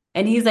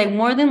 And he's like,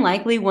 more than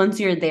likely, once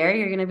you're there,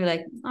 you're gonna be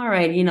like, all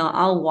right,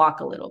 I'll walk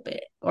a little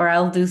bit or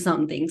I'll do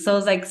something. So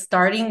it's like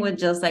starting with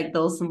just like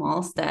those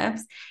small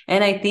steps.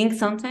 And I think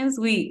sometimes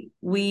we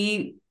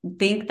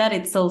think that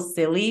it's so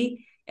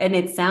silly and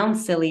it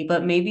sounds silly,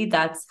 but maybe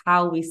that's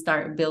how we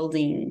start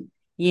building,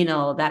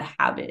 that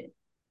habit.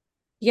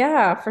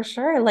 Yeah, for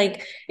sure.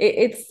 Like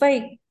it's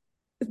like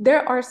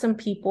there are some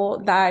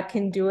people that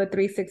can do a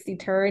 360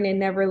 turn and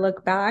never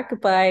look back,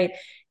 but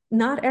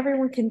not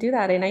everyone can do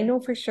that. And I know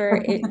for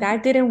sure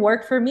that didn't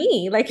work for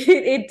me. Like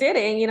it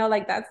didn't,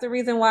 like that's the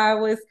reason why I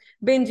was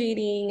binge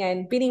eating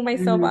and beating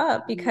myself Mhm.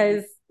 up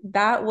because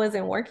that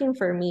wasn't working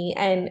for me.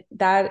 And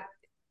that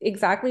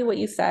exactly what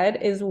you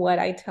said is what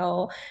I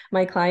tell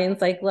my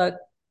clients. Like, look,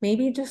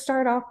 maybe just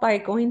start off by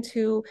going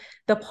to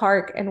the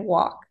park and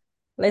walk.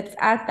 Let's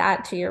add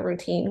that to your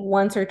routine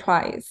once or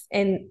twice.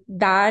 And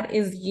that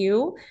is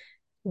you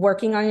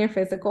working on your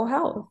physical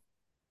health.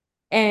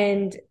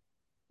 And,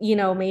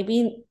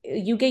 maybe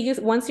you get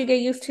used, once you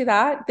get used to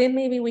that, then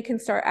maybe we can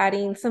start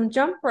adding some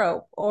jump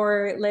rope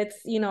or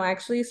let's,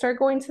 actually start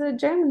going to the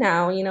gym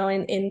now,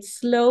 and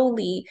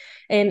slowly.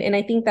 And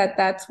I think that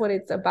that's what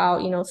it's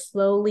about,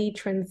 slowly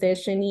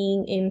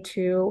transitioning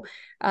into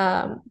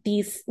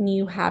these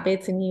new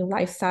habits and new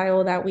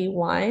lifestyle that we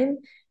want.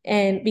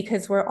 And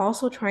because we're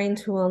also trying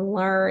to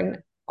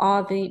unlearn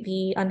all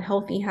the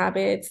unhealthy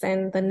habits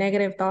and the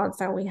negative thoughts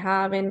that we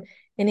have and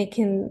it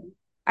can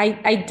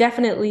I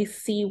definitely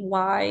see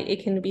why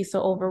it can be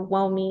so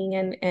overwhelming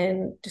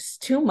and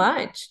just too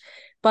much.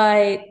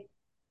 But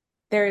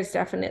there is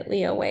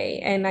definitely a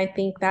way. And I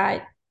think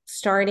that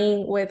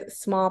starting with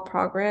small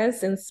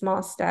progress and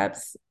small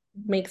steps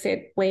makes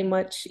it way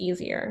much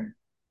easier.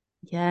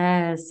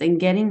 Yes, and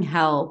getting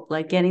help,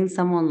 like getting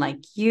someone like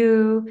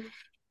you,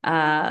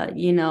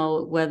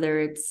 whether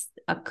it's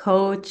a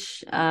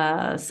coach,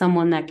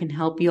 someone that can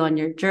help you on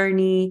your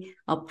journey,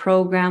 a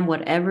program,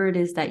 whatever it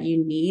is that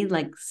you need,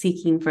 like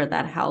seeking for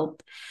that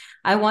help.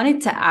 I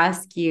wanted to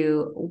ask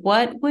you,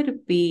 what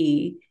would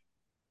be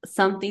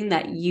something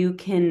that you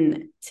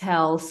can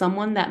tell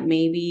someone that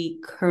maybe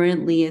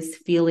currently is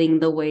feeling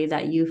the way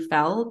that you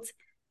felt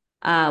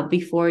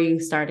before you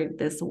started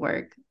this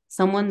work?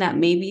 Someone that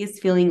maybe is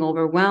feeling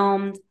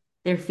overwhelmed,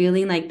 they're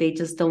feeling like they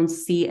just don't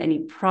see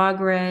any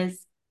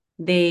progress.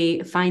 They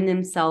find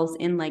themselves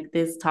in like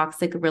this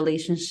toxic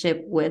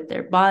relationship with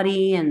their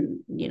body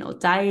and,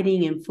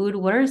 dieting and food.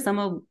 What are some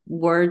of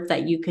words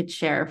that you could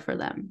share for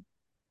them?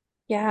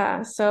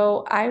 Yeah,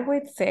 so I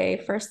would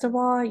say, first of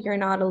all, you're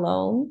not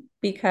alone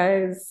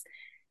because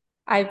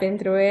I've been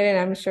through it, and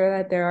I'm sure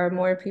that there are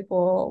more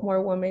people,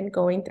 more women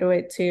going through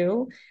it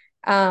too.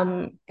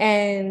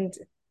 And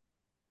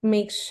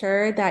make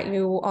sure that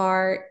you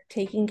are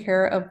taking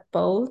care of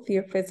both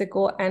your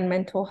physical and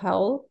mental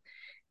health.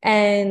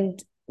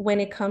 And when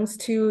it comes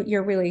to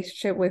your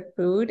relationship with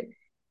food,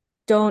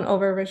 don't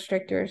over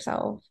restrict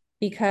yourself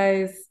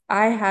because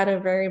I had a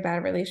very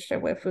bad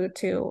relationship with food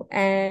too.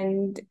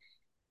 And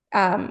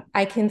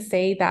I can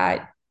say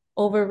that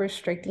over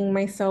restricting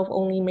myself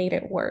only made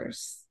it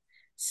worse.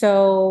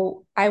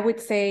 So I would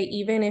say,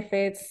 even if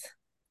it's,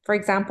 for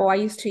example, I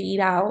used to eat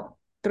out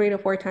 3 to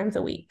 4 times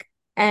a week.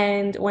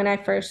 And when I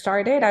first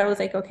started, I was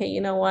like, okay,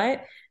 you know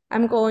what?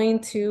 I'm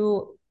going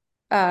to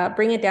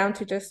bring it down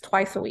to just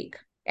twice a week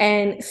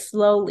and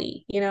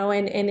slowly,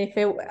 and if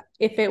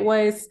it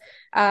was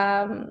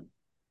um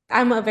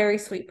I'm a very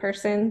sweet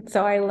person,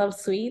 so I love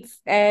sweets,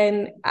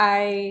 and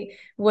I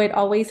would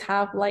always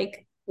have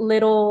like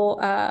little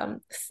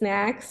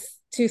snacks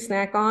to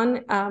snack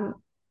on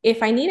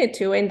if I needed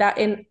to. And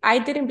I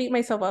didn't beat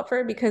myself up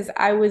for it because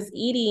I was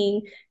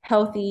eating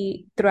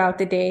healthy throughout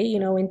the day,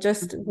 and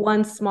just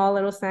one small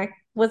little snack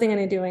wasn't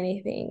going to do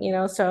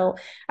anything, So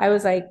I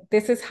was like,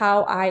 this is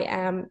how I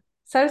am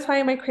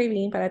satisfying my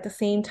craving, but at the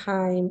same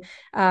time,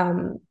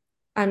 um,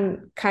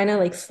 I'm kind of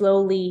like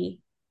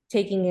slowly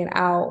taking it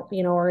out,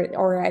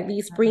 or at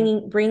least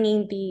bringing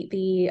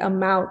the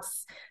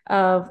amounts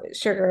of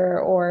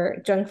sugar or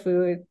junk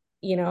food,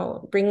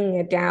 bringing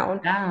it down.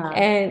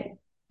 Yeah.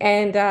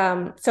 And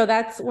so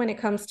that's when it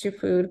comes to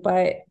food.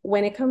 But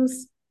when it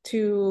comes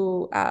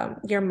to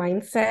your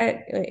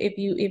mindset, if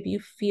you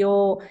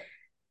feel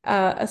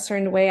a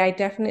certain way, I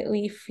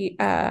definitely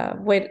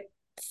would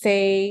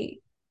say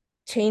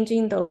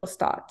changing those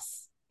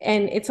thoughts.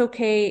 And it's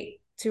okay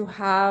to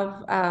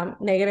have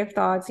negative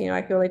thoughts.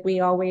 I feel like we,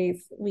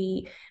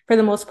 for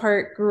the most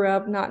part, grew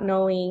up not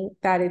knowing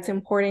that it's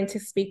important to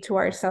speak to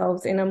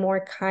ourselves in a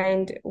more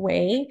kind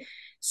way.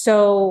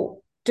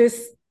 So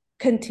just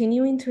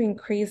continuing to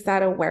increase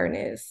that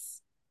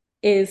awareness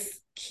is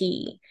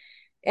key.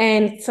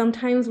 And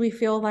sometimes we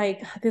feel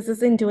like this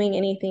isn't doing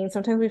anything.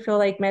 Sometimes we feel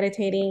like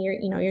meditating,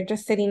 you're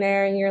just sitting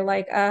there and you're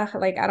like, I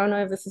don't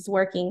know if this is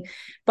working.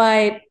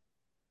 But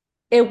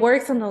it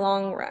works in the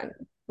long run.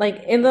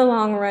 Like in the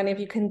long run, if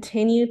you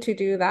continue to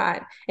do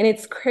that, and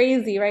it's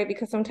crazy, right?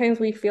 Because sometimes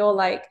we feel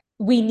like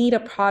we need a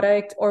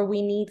product or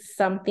we need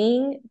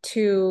something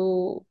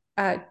to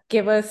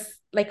give us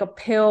like a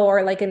pill or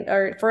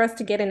or for us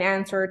to get an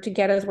answer to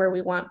get us where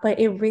we want. But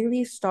it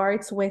really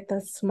starts with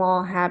the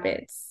small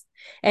habits.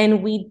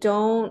 And we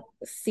don't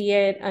see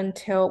it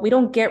until we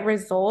don't get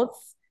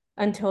results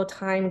until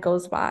time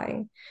goes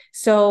by.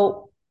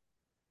 So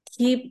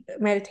keep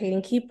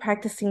meditating, keep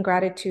practicing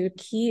gratitude,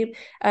 keep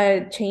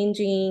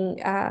changing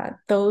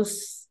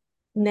those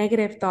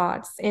negative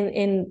thoughts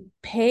and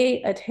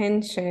pay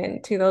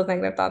attention to those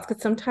negative thoughts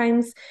because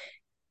sometimes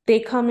they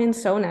come in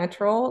so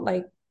natural.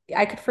 Like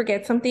I could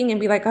forget something and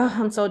be like, oh,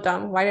 I'm so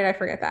dumb. Why did I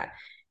forget that?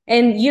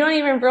 And you don't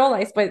even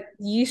realize, but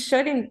you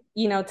shouldn't,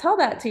 tell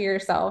that to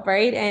yourself,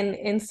 right?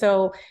 And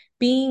so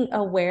being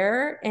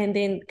aware and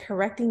then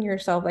correcting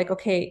yourself, like,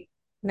 okay,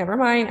 never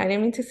mind. I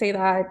didn't mean to say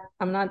that.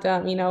 I'm not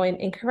dumb,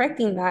 and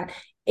correcting that.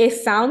 It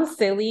sounds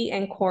silly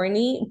and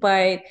corny,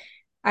 but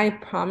I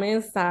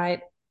promise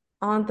that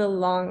on the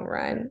long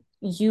run,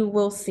 you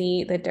will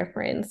see the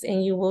difference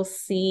and you will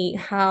see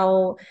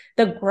how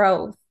the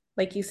growth,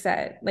 like you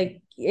said,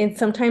 like, and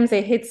sometimes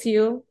it hits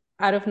you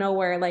out of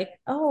nowhere, like,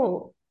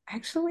 oh,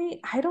 actually,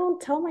 I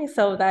don't tell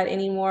myself that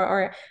anymore,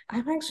 or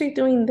I'm actually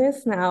doing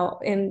this now.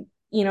 And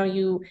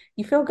you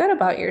feel good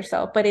about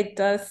yourself, but it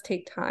does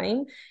take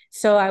time.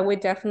 So I would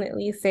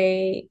definitely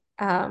say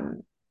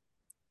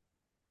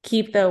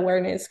keep the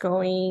awareness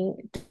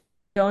going.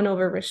 Don't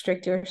over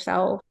restrict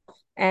yourself,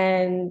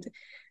 and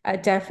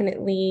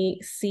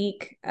definitely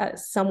seek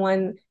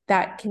someone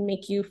that can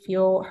make you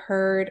feel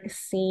heard,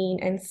 seen,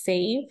 and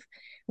safe,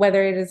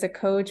 whether it is a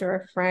coach or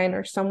a friend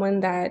or someone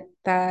that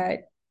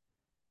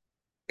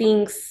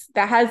thinks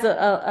that has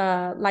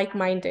a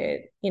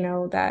like-minded,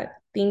 that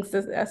thinks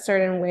a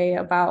certain way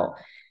about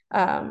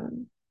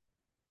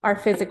our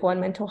physical and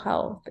mental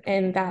health.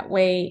 And that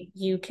way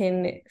you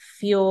can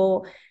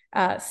feel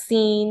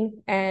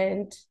seen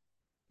and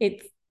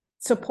it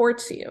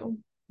supports you.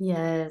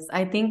 Yes,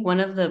 I think one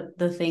of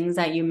the things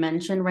that you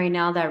mentioned right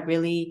now that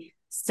really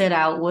stood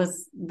out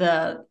was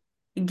the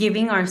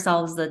giving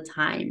ourselves the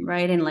time,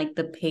 right? And like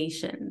the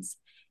patience.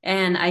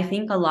 And I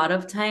think a lot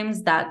of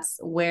times that's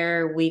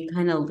where we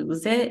kind of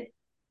lose it.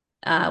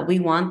 We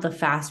want the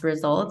fast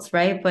results,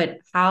 right? But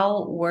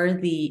how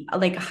worthy,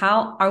 like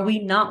how are we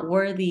not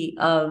worthy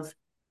of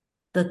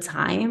the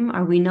time?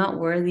 Are we not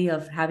worthy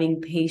of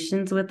having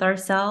patience with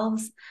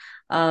ourselves,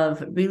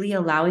 of really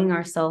allowing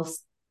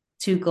ourselves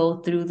to go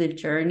through the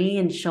journey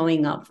and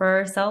showing up for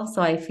ourselves?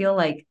 So I feel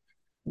like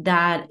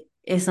that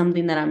is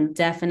something that I'm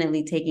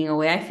definitely taking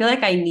away. I feel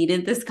like I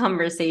needed this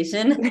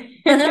conversation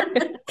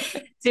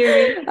to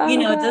really,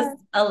 Oh just God.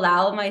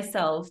 allow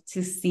myself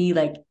to see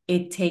like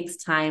it takes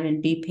time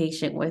and be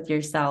patient with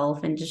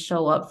yourself and just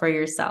show up for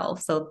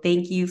yourself. So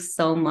thank you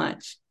so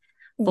much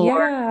for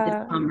this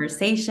Yeah.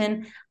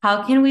 conversation.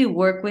 How can we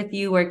work with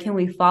you? Where can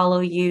we follow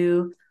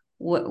you?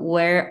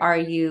 Where are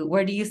you?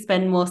 Where do you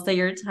spend most of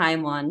your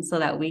time on so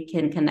that we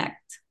can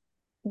connect?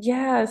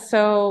 Yeah,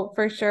 so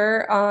for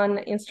sure on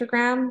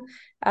Instagram,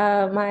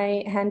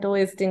 my handle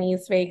is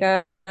Denise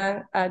Vega,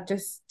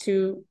 just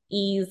two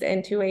E's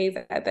and two A's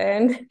at the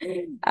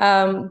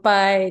end.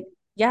 But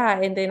yeah,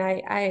 and then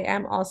I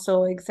am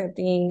also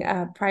accepting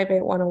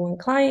private one-on-one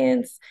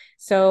clients.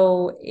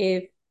 So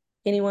if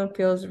anyone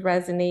feels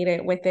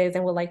resonated with this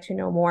and would like to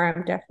know more,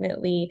 I'm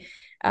definitely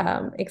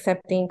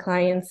accepting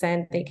clients,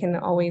 and they can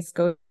always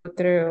go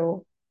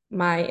through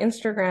my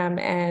Instagram,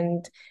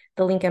 and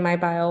the link in my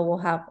bio will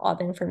have all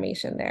the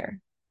information there.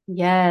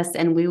 Yes,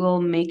 and we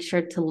will make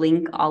sure to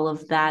link all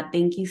of that.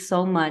 Thank you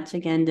so much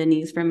again,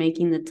 Denise, for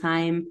making the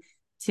time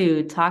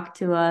to talk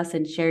to us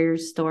and share your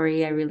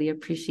story. I really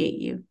appreciate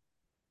you.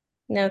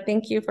 No,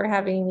 thank you for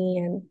having me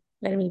and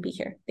letting me be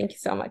here. Thank you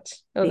so much.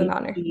 It was an Thank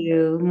honor.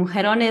 you.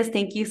 Mujerones,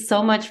 thank you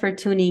so much for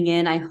tuning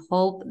in. I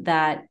hope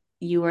that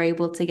you were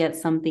able to get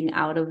something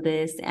out of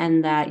this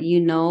and that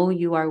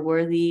you are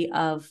worthy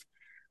of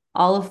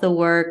all of the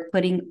work,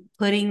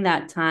 putting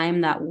that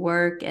time, that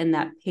work, and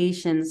that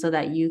patience so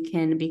that you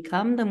can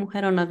become the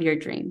mujeron of your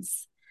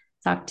dreams.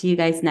 Talk to you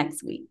guys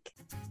next week.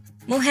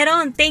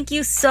 Mujeron, thank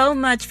you so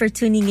much for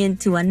tuning in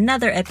to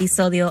another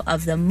episodio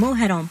of the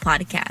Mujeron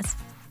podcast.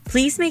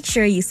 Please make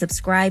sure you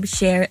subscribe,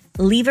 share,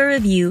 leave a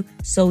review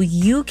so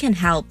you can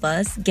help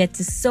us get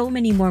to so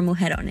many more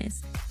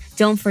mujerones.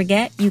 Don't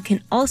forget, you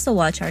can also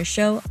watch our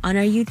show on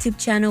our YouTube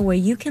channel where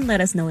you can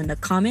let us know in the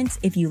comments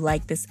if you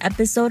like this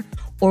episode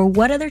or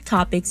what other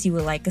topics you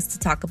would like us to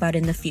talk about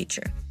in the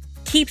future.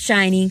 Keep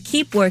shining,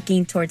 keep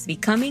working towards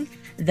becoming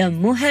the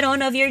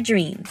mujeron of your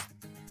dreams.